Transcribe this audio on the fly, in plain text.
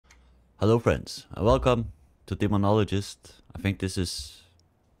Hello friends, and welcome to Demonologist. I think this is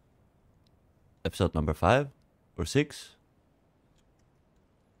episode number 5 or 6.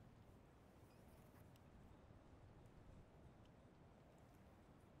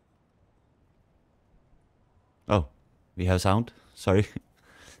 Oh, we have sound, sorry.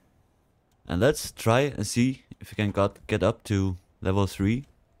 And let's try and see if we can get up to level 3,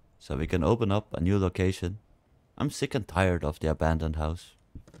 so we can open up a new location. I'm sick and tired of the abandoned house.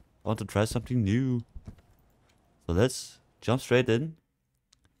 I want to try something new. So let's jump straight in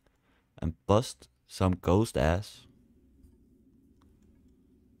and bust some ghost ass.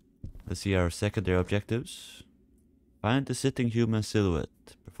 Let's see our secondary objectives. Find the sitting human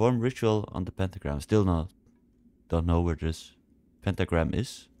silhouette. Perform ritual on the pentagram. Still don't know where this pentagram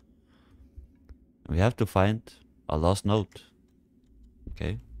is. And we have to find a lost note.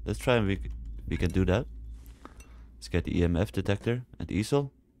 Okay, let's try and we can do that. Let's get the EMF detector and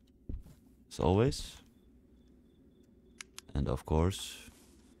easel, as always. And of course,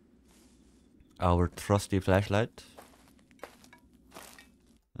 our trusty flashlight.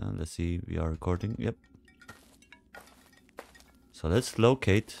 And let's see, we are recording, yep. So let's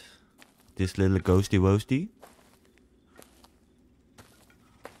locate this little ghosty woasty.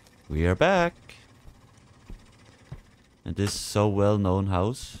 We are back. And this so well-known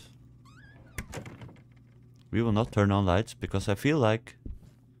house. We will not turn on lights because I feel like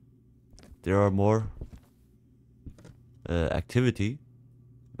there are more activity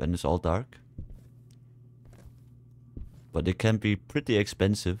when it's all dark. But it can be pretty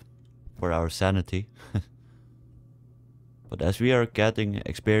expensive for our sanity. But as we are getting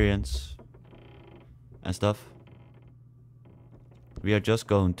experience and stuff, we are just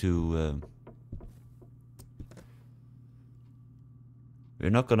going to we're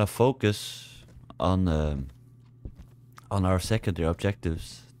not gonna focus on our secondary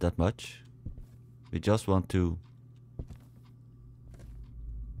objectives that much. We just want to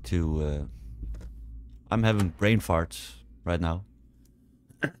I'm having brain farts right now.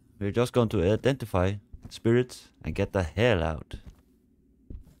 We're just going to identify spirits and get the hell out.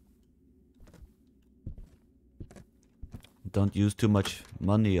 Don't use too much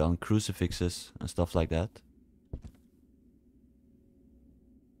money on crucifixes and stuff like that.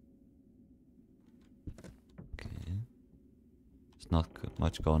 Okay. There's not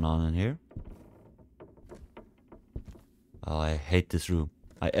much going on in here. Oh, I hate this room.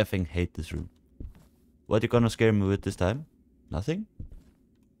 I effing hate this room. What are you gonna scare me with this time? Nothing?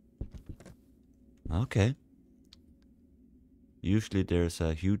 Okay. Usually there's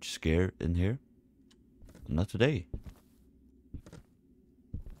a huge scare in here. But not today.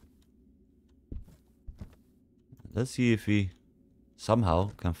 Let's see if we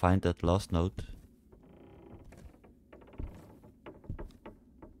somehow can find that lost note.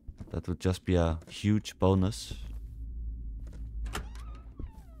 That would just be a huge bonus.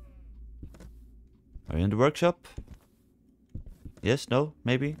 Are you in the workshop? Yes, no,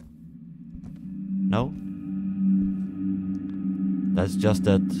 maybe? No? That's just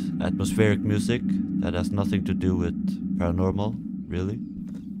that atmospheric music that has nothing to do with paranormal, really.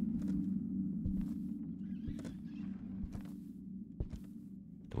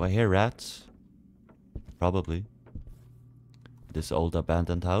 Do I hear rats? Probably. This old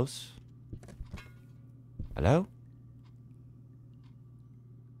abandoned house. Hello?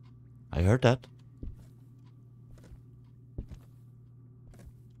 I heard that.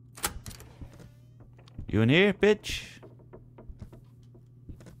 You in here, bitch?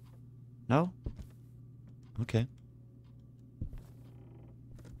 No? Okay.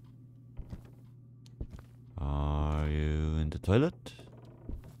 Are you in the toilet?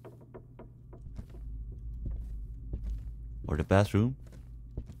 Or the bathroom?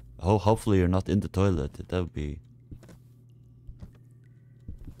 Oh, hopefully you're not in the toilet. That would be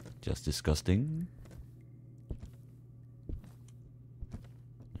just disgusting.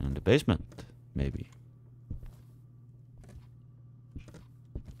 In the basement, maybe.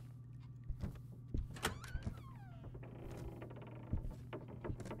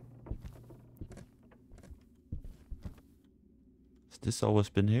 Has this always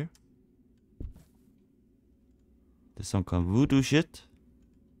been here? This some kind of voodoo shit?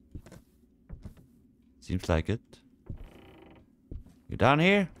 Seems like it. You down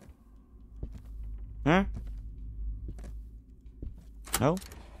here? Huh? No?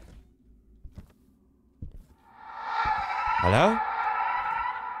 Hello?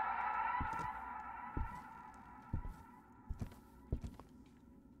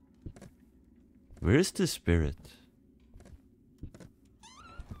 Where is the spirit?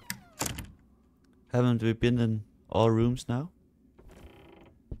 Haven't we been in all rooms now?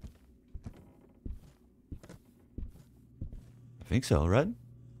 think so, right?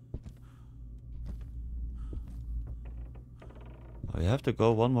 Oh, we have to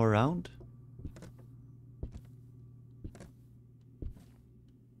go one more round?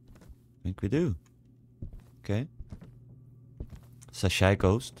 I think we do. Okay. It's a shy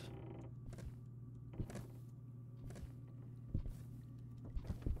ghost.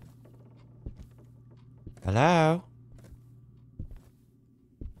 Hello?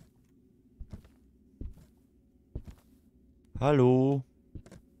 Hello?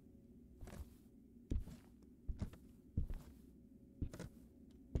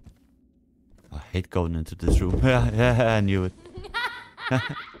 I hate going into this room. Yeah, I knew it.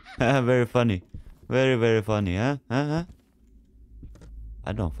 Very funny. Very, very funny, huh? Huh?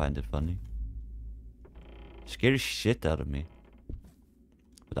 I don't find it funny. Scares shit out of me.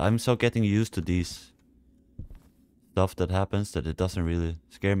 But I'm so getting used to these stuff that happens that it doesn't really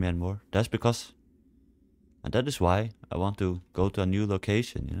scare me anymore. That's because, and that is why I want to go to a new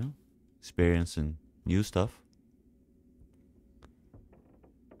location, you know? Experiencing new stuff.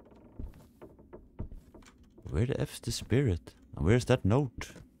 Where the F's the spirit? And where's that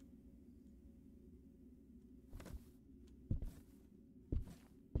note?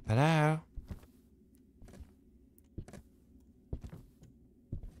 Hello?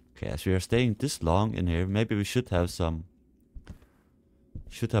 Okay, as we are staying this long in here, maybe we should have some...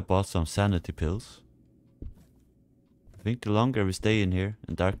 Should have bought some sanity pills. I think the longer we stay in here,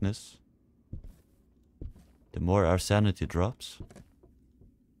 in darkness, the more our sanity drops.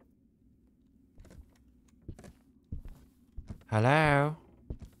 Hello?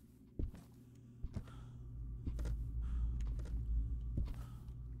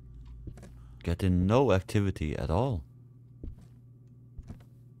 Getting no activity at all.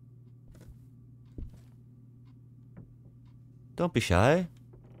 Don't be shy.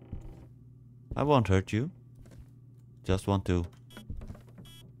 I won't hurt you. Just want to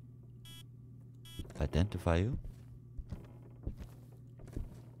identify you.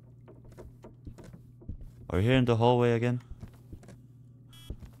 Are you here in the hallway again?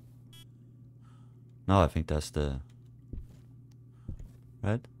 No, I think that's the...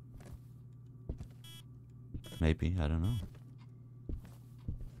 Right? Maybe, I don't know.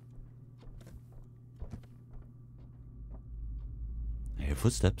 I hear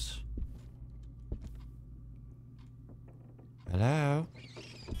footsteps. Hello?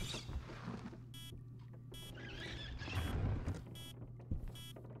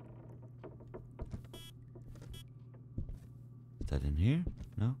 Is that in here?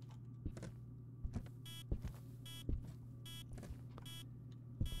 No?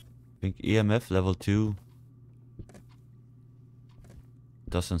 I think EMF level 2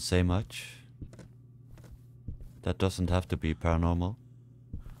 doesn't say much. That doesn't have to be paranormal.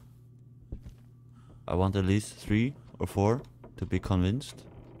 I want at least 3 or 4 to be convinced.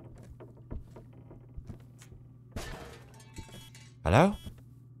 Hello?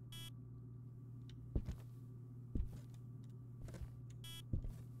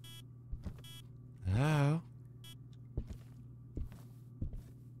 Hello?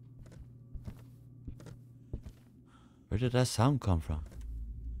 Where did that sound come from?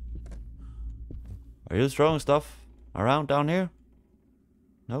 Are you throwing stuff around down here?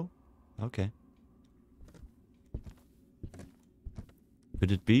 No? Okay.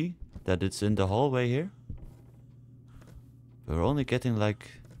 Could it be that it's in the hallway here? We're only getting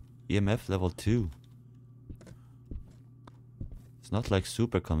like EMF level 2. It's not like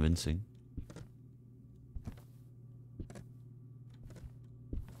super convincing.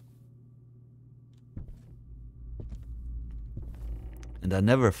 And I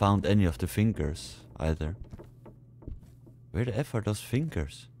never found any of the fingers either. Where the F are those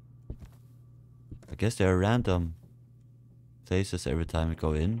fingers? I guess they are random places every time we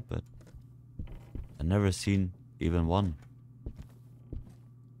go in, but I've never seen even one.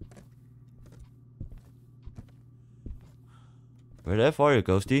 Where the F are you,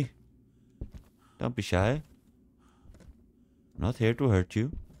 ghosty? Don't be shy. I'm not here to hurt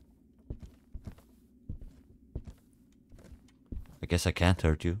you. I guess I can't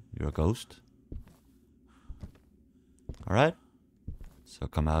hurt you. You're a ghost. Alright? So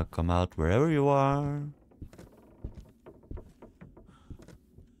come out wherever you are.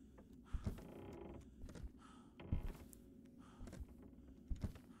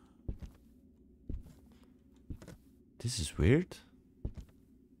 This is weird.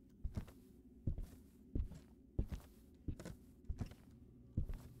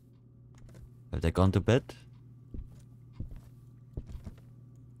 Have they gone to bed?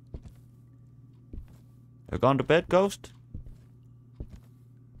 Have gone to bed, ghost?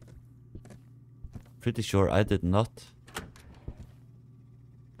 Pretty sure I did not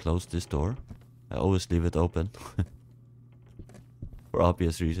close this door. I always leave it open. For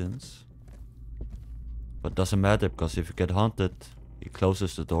obvious reasons. But doesn't matter, because if you get haunted, he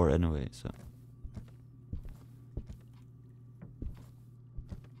closes the door anyway, so.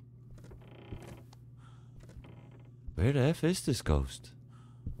 Where the F is this ghost?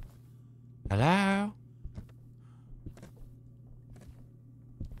 Hello?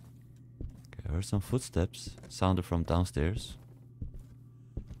 Okay, I heard some footsteps sounded from downstairs.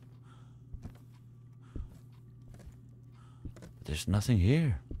 There's nothing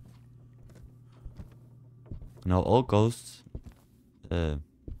here. Now all ghosts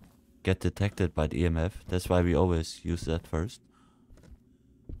get detected by the EMF. That's why we always use that first.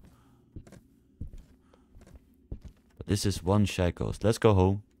 But this is one shy ghost. Let's go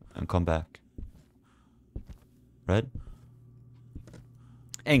home and come back. Right?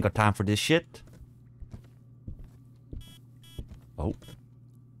 Ain't got time for this shit. Oh.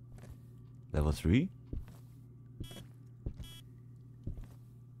 Level 3.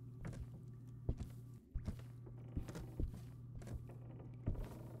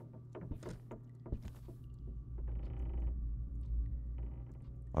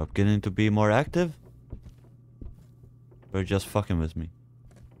 Are beginning to be more active? Or just fucking with me?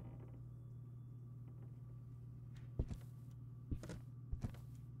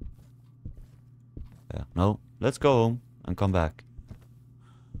 Yeah, no. Let's go home and come back.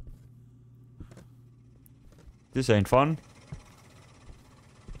 This ain't fun.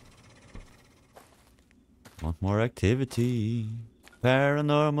 Want more activity.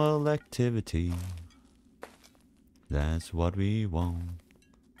 Paranormal activity. That's what we want.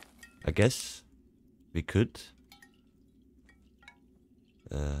 I guess we could.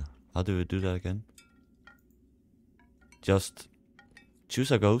 How do we do that again? Just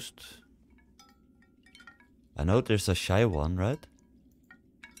choose a ghost. I know there's a shy one, right?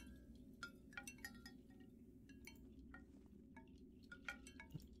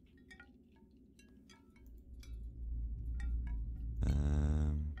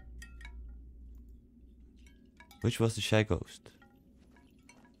 Which was the shy ghost?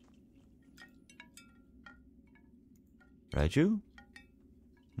 Raiju?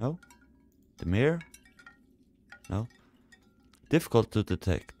 No? The mirror? No? Difficult to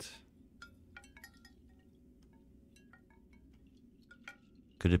detect.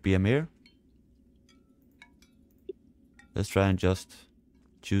 Could it be a mirror? Let's try and just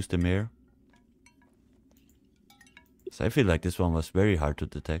choose the mirror. So I feel like this one was very hard to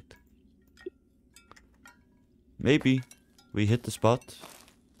detect. Maybe we hit the spot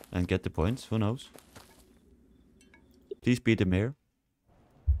and get the points, who knows? Please be the mirror.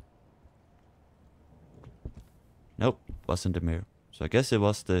 Nope, wasn't the mirror. So I guess it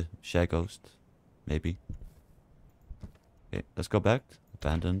was the shy ghost. Maybe. Okay, let's go back.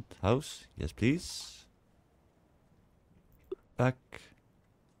 Abandoned house. Yes, please. Back.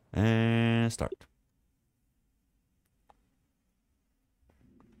 And start.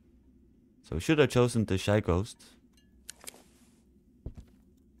 So we should have chosen the shy ghost.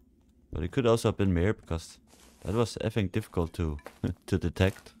 But it could also have been mirror, because that was effing difficult to to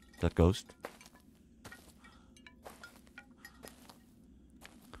detect, that ghost.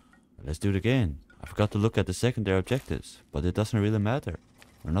 Let's do it again. I forgot to look at the secondary objectives, but it doesn't really matter.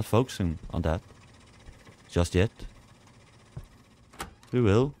 We're not focusing on that. Just yet. We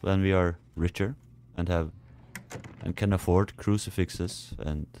will when we are richer and can afford crucifixes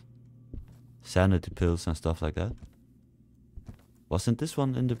and sanity pills and stuff like that. Wasn't this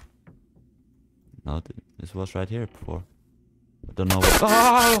one in the... No, this was right here before. I don't know what...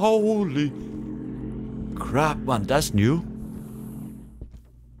 Ah, holy crap, man, that's new.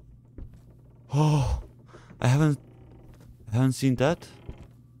 Oh, I haven't seen that.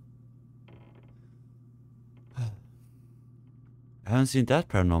 I haven't seen that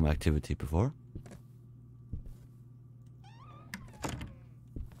paranormal activity before.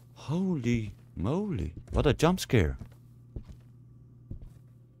 Holy moly, what a jump scare.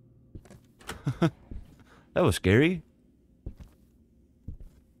 That was scary.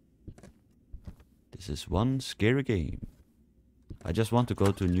 This is one scary game. I just want to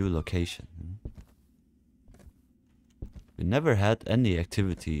go to a new location. We never had any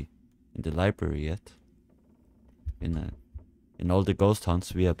activity in the library yet. In all the ghost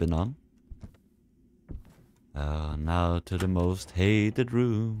hunts we have been on. Now to the most hated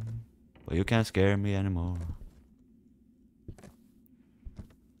room, where you can't scare me anymore.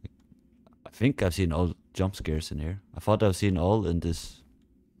 I think I've seen all jump scares in here. I thought I've seen all in this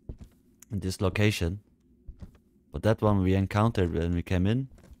location. But that one we encountered when we came in,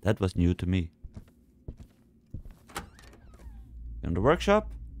 that was new to me. In the workshop?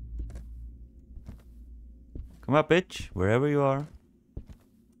 Come on, bitch, wherever you are.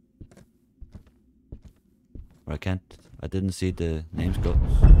 Or I didn't see the names go,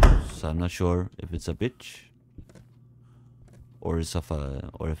 so I'm not sure if it's a bitch. Or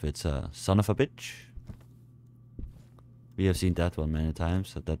if it's a son of a bitch. We have seen that one many times,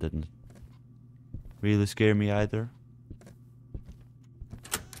 so that didn't really scare me either.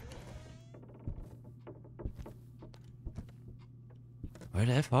 Where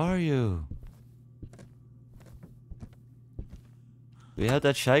the F are you? Do we have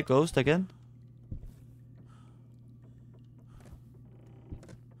that shy ghost again?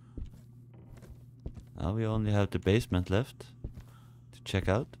 Now we only have the basement left to check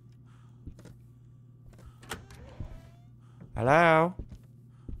out. Hello?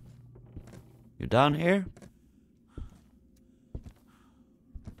 You down here?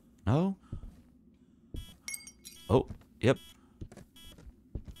 No? Oh, yep.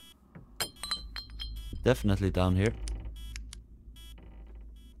 Definitely down here.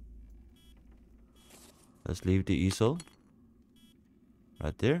 Let's leave the easel.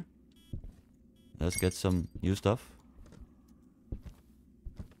 Right there. Let's get some new stuff.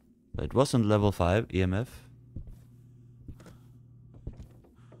 But it wasn't level 5 EMF.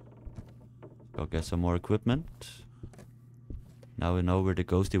 Go get some more equipment. Now we know where the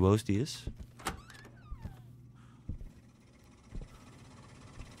ghosty wosty is.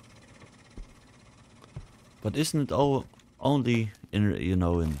 But isn't it all only in, you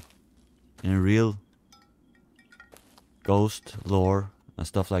know, in real ghost lore and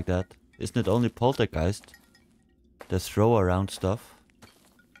stuff like that? Isn't it only poltergeist that throw around stuff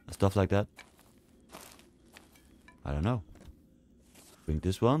and stuff like that? I don't know. Bring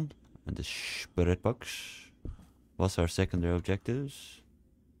this one and the spirit box. What's our secondary objectives?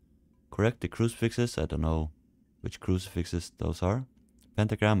 Correct the crucifixes. I don't know which crucifixes those are.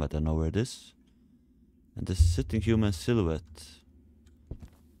 Pentagram, I don't know where it is. And the sitting human silhouette.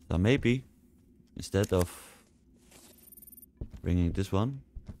 So maybe instead of bringing this one,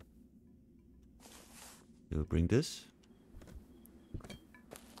 we'll bring this.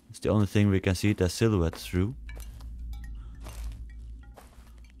 It's the only thing we can see the silhouette through.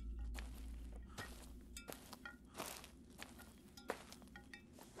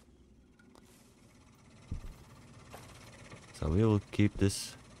 So we will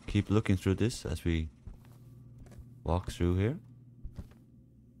keep looking through this as we walk through here.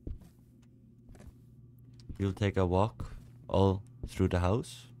 We'll take a walk all through the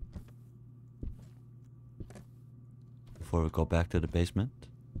house before we go back to the basement.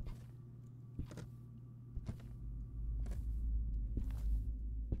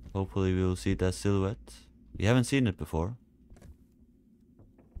 Hopefully we will see that silhouette. We haven't seen it before.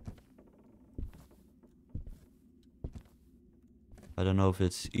 I don't know if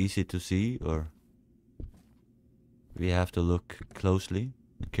it's easy to see or we have to look closely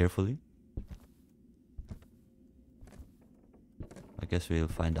and carefully. I guess we'll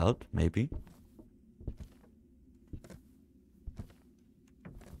find out, maybe.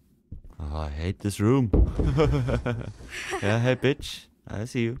 Oh, I hate this room. Yeah, hey bitch, I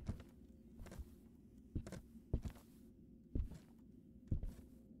see you.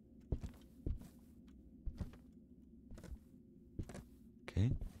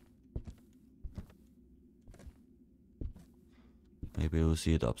 Okay. Maybe we'll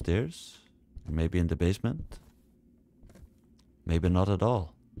see it upstairs. Maybe in the basement. Maybe not at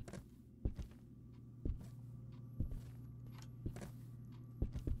all.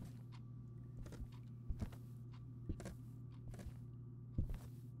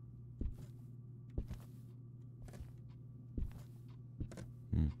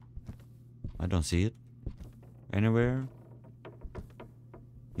 I don't see it. Anywhere?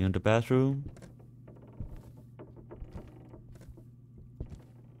 You in the bathroom?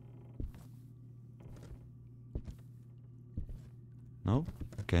 No?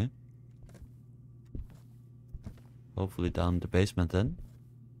 Okay. Hopefully down in the basement then.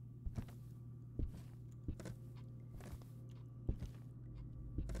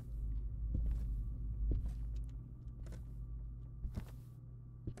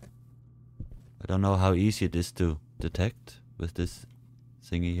 I don't know how easy it is to detect with this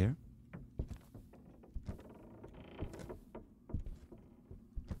thingy here.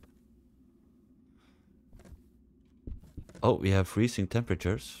 Oh, we have freezing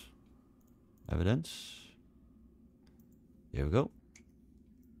temperatures. Evidence. Here we go.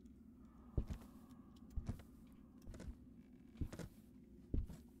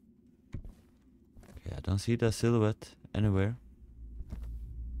 Okay, I don't see the silhouette anywhere.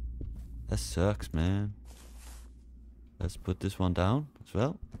 That sucks, man. Let's put this one down as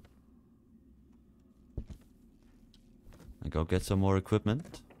well. And go get some more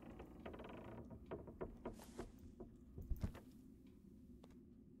equipment.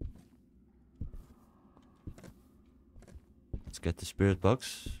 Let's get the spirit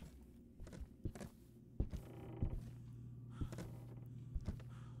box.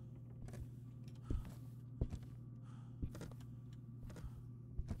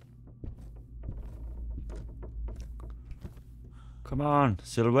 Come on,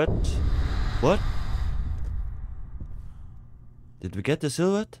 silhouette. What? Did we get the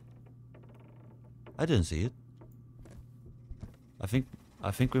silhouette? I didn't see it. I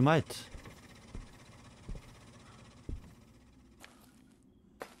think we might.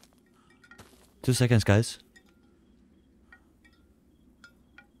 Two seconds, guys.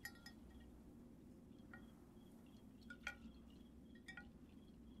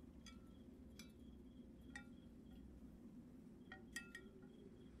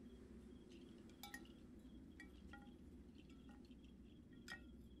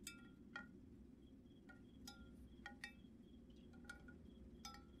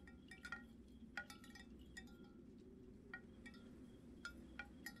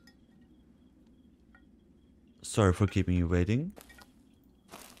 Sorry for keeping you waiting.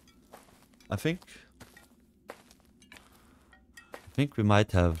 I think we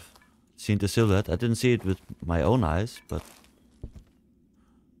might have seen the silhouette. I didn't see it with my own eyes, but...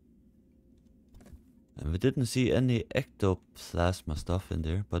 And we didn't see any ectoplasma stuff in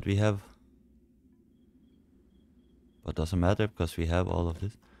there, but we have... But doesn't matter, because we have all of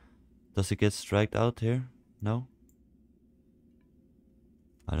this. Does it get striked out here? No?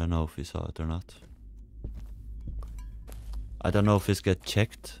 I don't know if we saw it or not. I don't know if it gets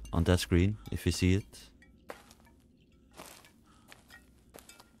checked on that screen, if you see it.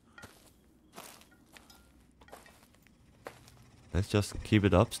 Let's just keep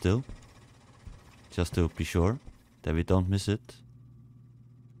it up still. Just to be sure that we don't miss it.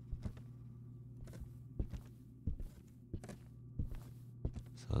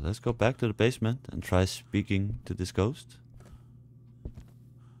 So let's go back to the basement and try speaking to this ghost.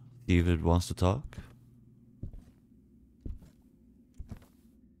 See if it wants to talk.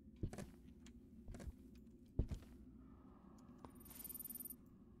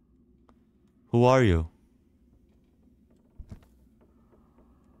 Who are you?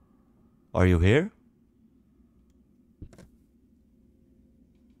 Are you here?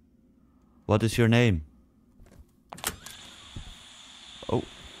 What is your name? Oh.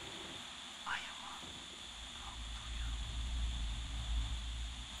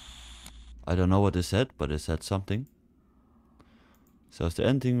 I don't know what it said, but it said something. So is there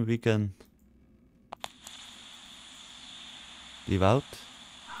anything we can leave out?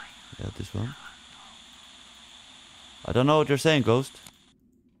 Yeah, this one. I don't know what you're saying, ghost.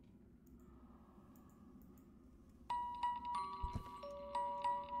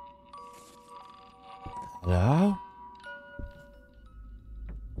 Hello?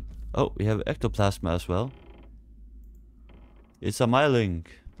 Oh, we have ectoplasma as well. It's a myling.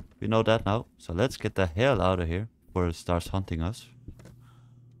 We know that now. So let's get the hell out of here before it starts hunting us.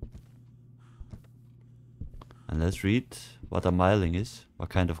 And let's read what a myling is. What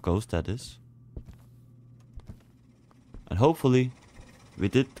kind of ghost that is. And hopefully we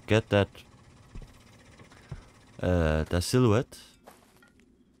did get that silhouette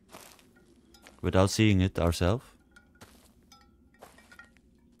without seeing it ourselves.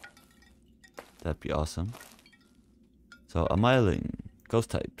 That'd be awesome. So a myling, ghost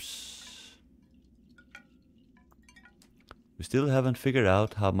types. We still haven't figured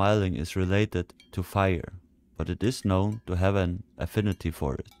out how myling is related to fire, but it is known to have an affinity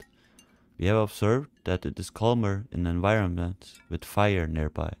for it. We have observed that it is calmer in environments with fire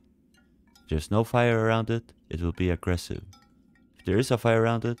nearby. If there's no fire around it, it will be aggressive. If there is a fire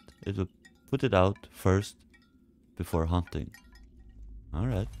around it, it will put it out first before hunting.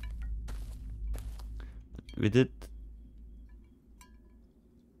 Alright. We did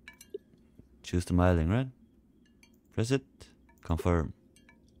choose the myling, right? Press it. Confirm.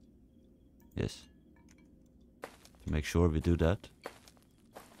 Yes. To make sure we do that.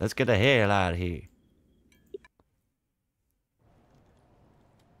 Let's get the hell out of here.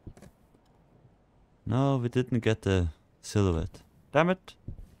 No, we didn't get the silhouette. Damn it.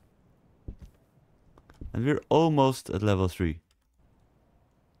 And we're almost at level 3.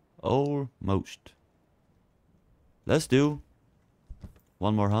 Almost. Let's do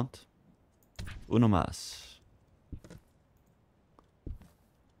one more hunt. Uno más.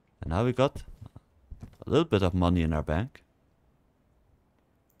 And now we got a little bit of money in our bank.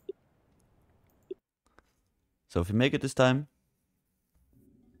 So if we make it this time,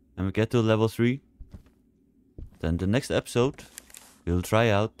 and we get to level 3, then the next episode we'll try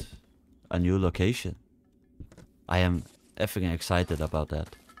out a new location. I am effing excited about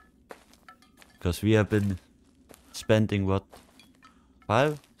that. Because we have been spending what,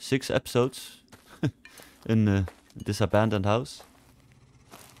 5, 6 episodes in this abandoned house.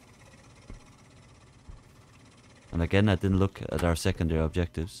 And again, I didn't look at our secondary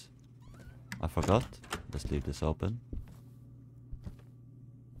objectives. I forgot. Let's leave this open.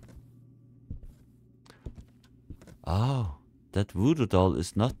 Oh, that voodoo doll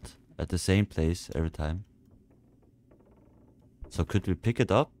is not at the same place every time. So could we pick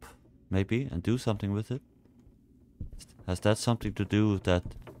it up, maybe, and do something with it? Has that something to do with that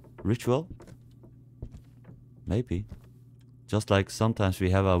ritual? Maybe. Just like sometimes we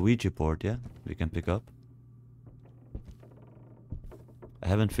have a Ouija board, yeah, we can pick up. I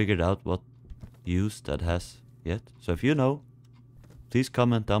haven't figured out what use that has yet. So if you know, please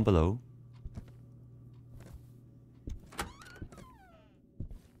comment down below.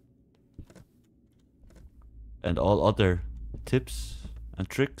 And all other tips and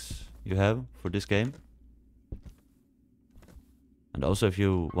tricks you have for this game. And also if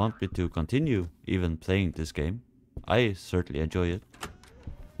you want me to continue even playing this game, I certainly enjoy it.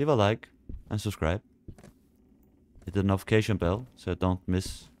 Leave a like and subscribe. Hit the notification bell so I don't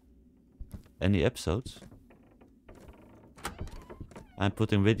miss any episodes. I'm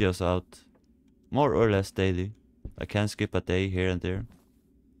putting videos out more or less daily. I can skip a day here and there.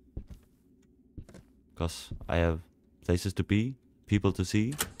 Because I have places to be, people to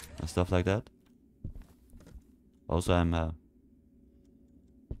see, and stuff like that. Also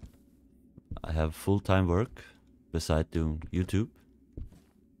I have full-time work beside doing YouTube.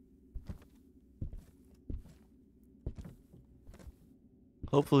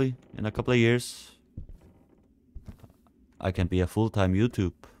 Hopefully, in a couple of years, I can be a full-time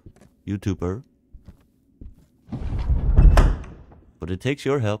YouTuber. But it takes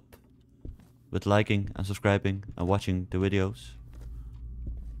your help with liking and subscribing and watching the videos.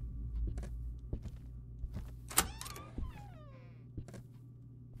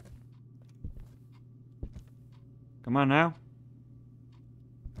 Come on now.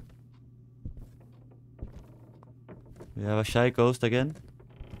 We have a shy ghost again.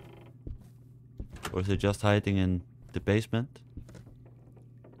 Or is it just hiding in the basement?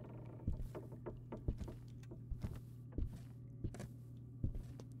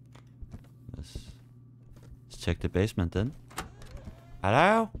 Let's check the basement then.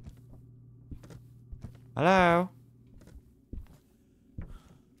 Hello? Hello?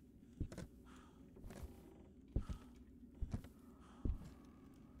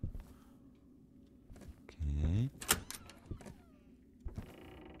 Okay.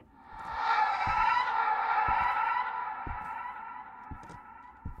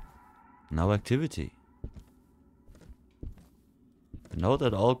 No activity. I know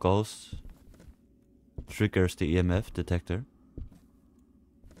that all ghosts triggers the EMF detector.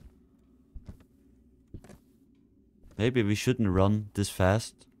 Maybe we shouldn't run this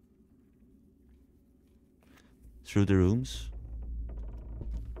fast through the rooms.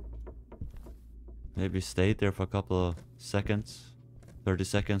 Maybe stay there for a couple of seconds, 30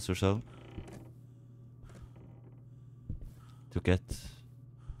 seconds or so, to get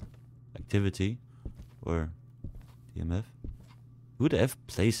activity or EMF. Who the F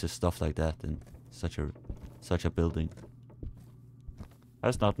places stuff like that in such a building?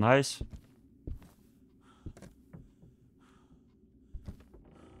 That's not nice.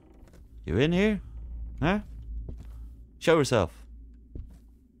 You in here? Huh? Show yourself.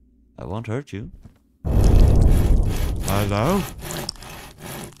 I won't hurt you. Hello?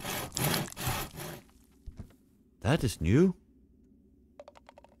 That is new.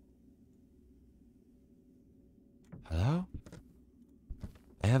 Hello?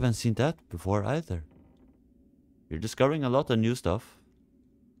 I haven't seen that before either. You're discovering a lot of new stuff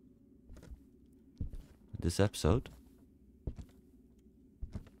in this episode.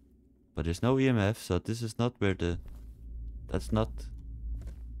 But there's no EMF, so this is not where that's not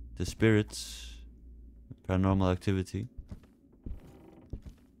the spirits, paranormal activity.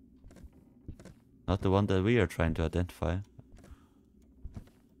 Not the one that we are trying to identify.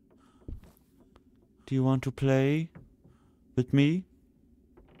 Do you want to play with me?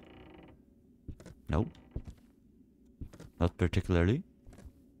 No. Not particularly.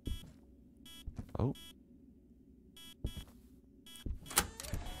 Oh.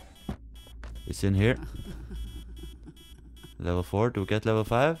 It's in here. Level 4. Do we get level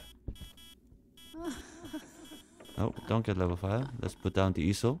 5? No, don't get level 5. Let's put down the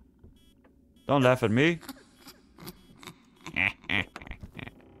easel. Don't laugh at me.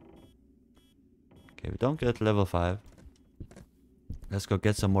 Okay, we don't get level 5. Let's go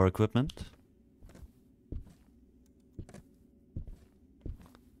get some more equipment.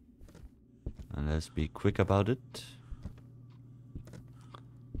 And let's be quick about it.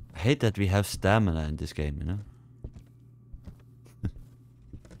 I hate that we have stamina in this game, you know?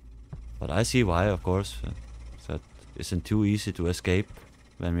 But I see why, of course. So it isn't too easy to escape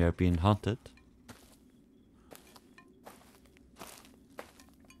when we are being hunted.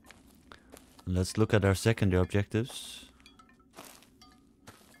 And let's look at our secondary objectives.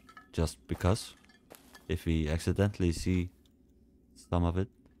 Just because. If we accidentally see some of it.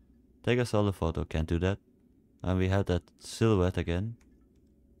 Take a solid photo, can't do that. And we have that silhouette again.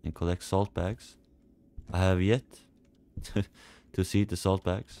 And collect salt bags. I have yet to see the salt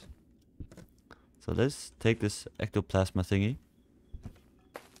bags. So let's take this ectoplasma thingy.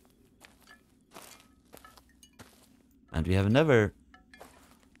 And we have never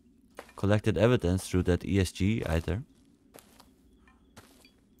collected evidence through that ESG either.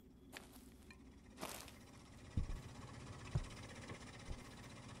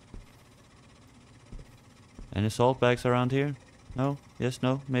 Any salt bags around here? No? Yes?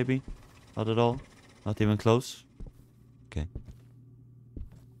 No? Maybe? Not at all? Not even close? Okay.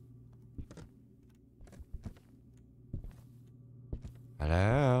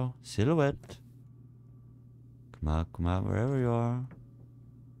 Hello? Silhouette? Come on, wherever you are.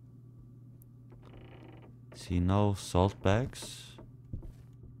 See no salt bags?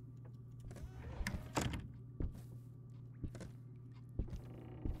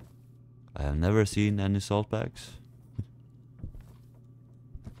 I have never seen any salt bags.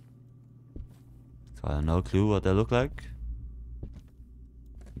 So I have no clue what they look like.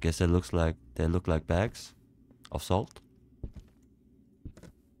 I guess they look like bags of salt.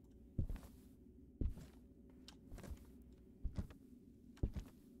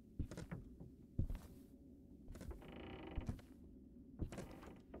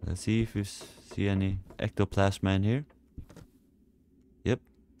 Let's see if we see any ectoplasma in here. Yep.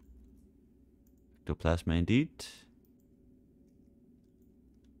 Ectoplasma indeed.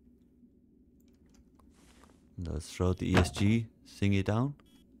 Let's throw the ESG thingy down.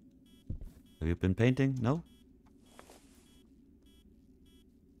 Have you been painting? No?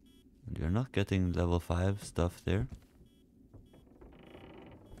 And you're not getting level 5 stuff there.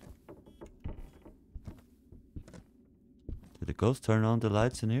 Did the ghost turn on the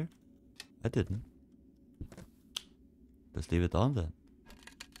lights in here? I didn't. Let's leave it on then.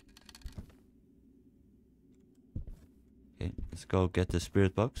 Okay, let's go get the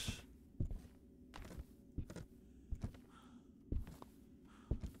spirit box.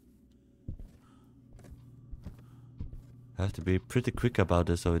 I have to be pretty quick about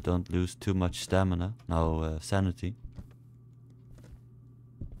this so we don't lose too much stamina. No, sanity.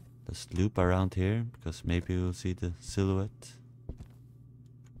 Let's loop around here, because maybe we'll see the silhouette.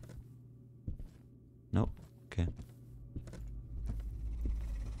 No, okay.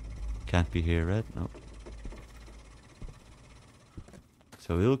 Can't be here, right? No.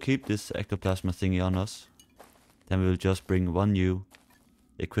 So we'll keep this ectoplasma thingy on us. Then we'll just bring one new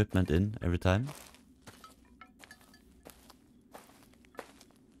equipment in every time.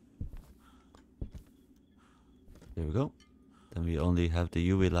 There we go. Then we only have the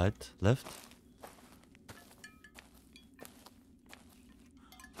UV light left.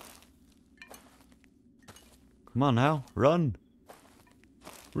 Come on now, run!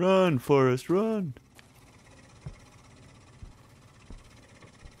 Run, Forrest, run!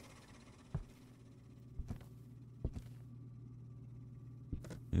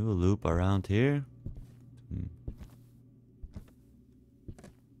 We will loop around here.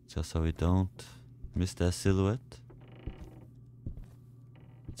 Just so we don't miss that silhouette.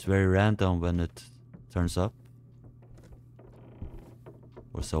 It's very random when it turns up.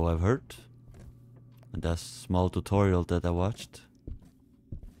 Or so I've heard. And that small tutorial that I watched.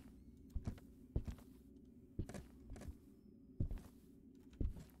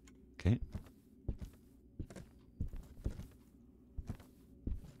 Okay.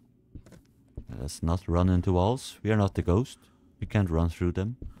 Let's not run into walls. We are not the ghost. We can't run through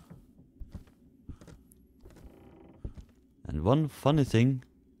them. And one funny thing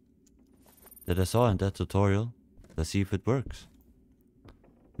that I saw in that tutorial, let's see if it works.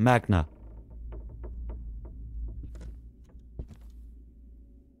 Magna.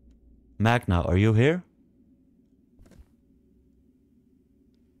 Magna, are you here?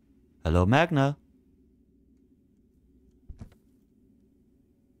 Hello, Magna.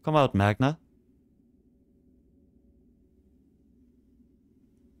 Come out, Magna.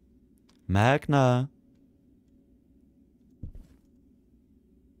 Magna.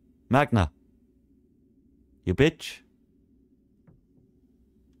 Magna. You bitch.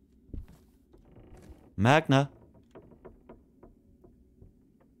 Magna.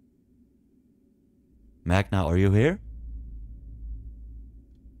 Magna, are you here?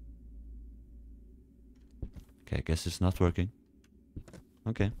 Okay, I guess it's not working.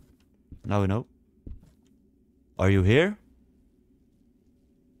 Okay. Now we know. Are you here?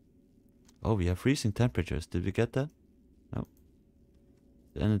 Oh, we have freezing temperatures. Did we get that? No. Is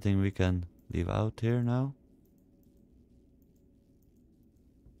there anything we can leave out here now?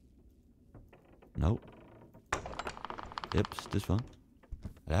 No. Yep, it's this one.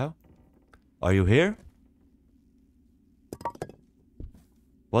 Hello? Are you here?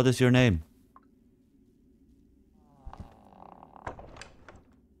 What is your name?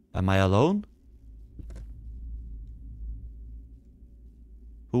 Am I alone?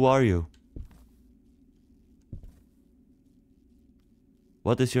 Who are you?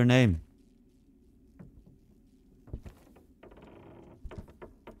 What is your name?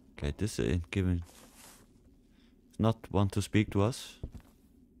 Okay, this ain't giving. It's not want to speak to us.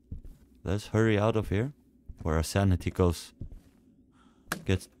 Let's hurry out of here, or our sanity gets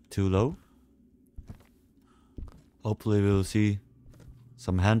too low. Hopefully we'll see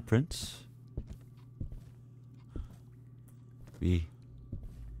some handprints. We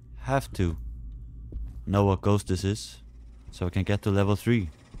have to know what ghost this is, so we can get to level 3.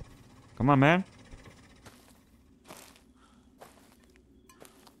 Come on, man.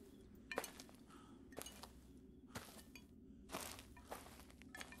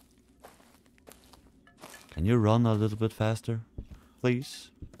 Can you run a little bit faster, please?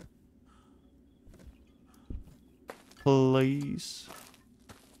 Please.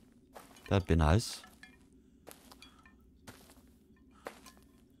 That'd be nice.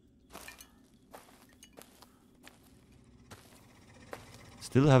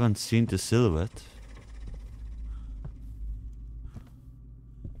 Still haven't seen the silhouette.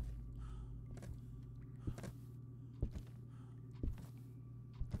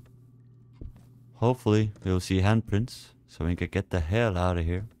 Hopefully we'll see handprints so we can get the hell out of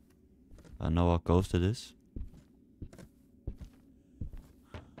here. I know what ghost it is.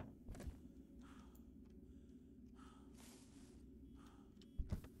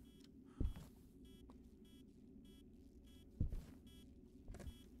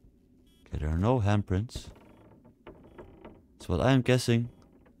 Okay, there are no handprints. So what I'm guessing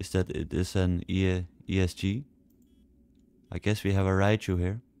is that it is an ESG. I guess we have a Raichu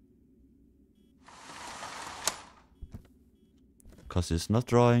here. Because it's not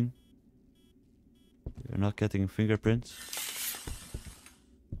drawing. We're not getting fingerprints.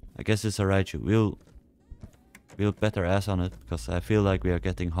 I guess it's a Raichu. We'll bet our ass on it, because I feel like we are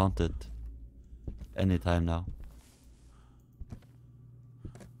getting haunted anytime now.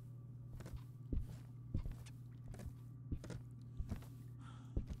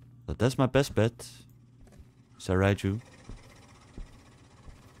 But that's my best bet. It's a Raichu.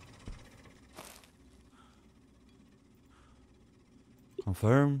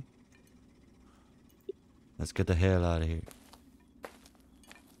 Confirm. Let's get the hell out of here.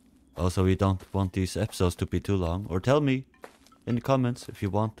 Also, we don't want these episodes to be too long. Or tell me in the comments if you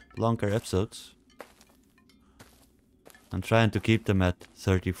want longer episodes. I'm trying to keep them at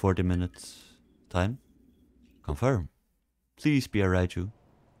 30-40 minutes time. Confirm. Please be a Raichu.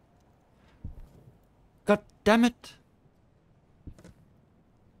 God damn it.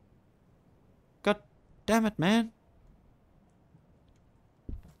 God damn it, man.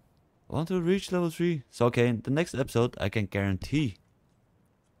 I want to reach level 3. So okay, in the next episode I can guarantee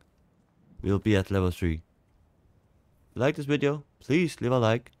we'll be at level 3. If you like this video, please leave a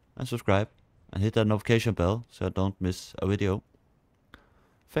like and subscribe and hit that notification bell so I don't miss a video.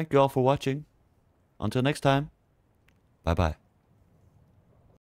 Thank you all for watching. Until next time, bye bye.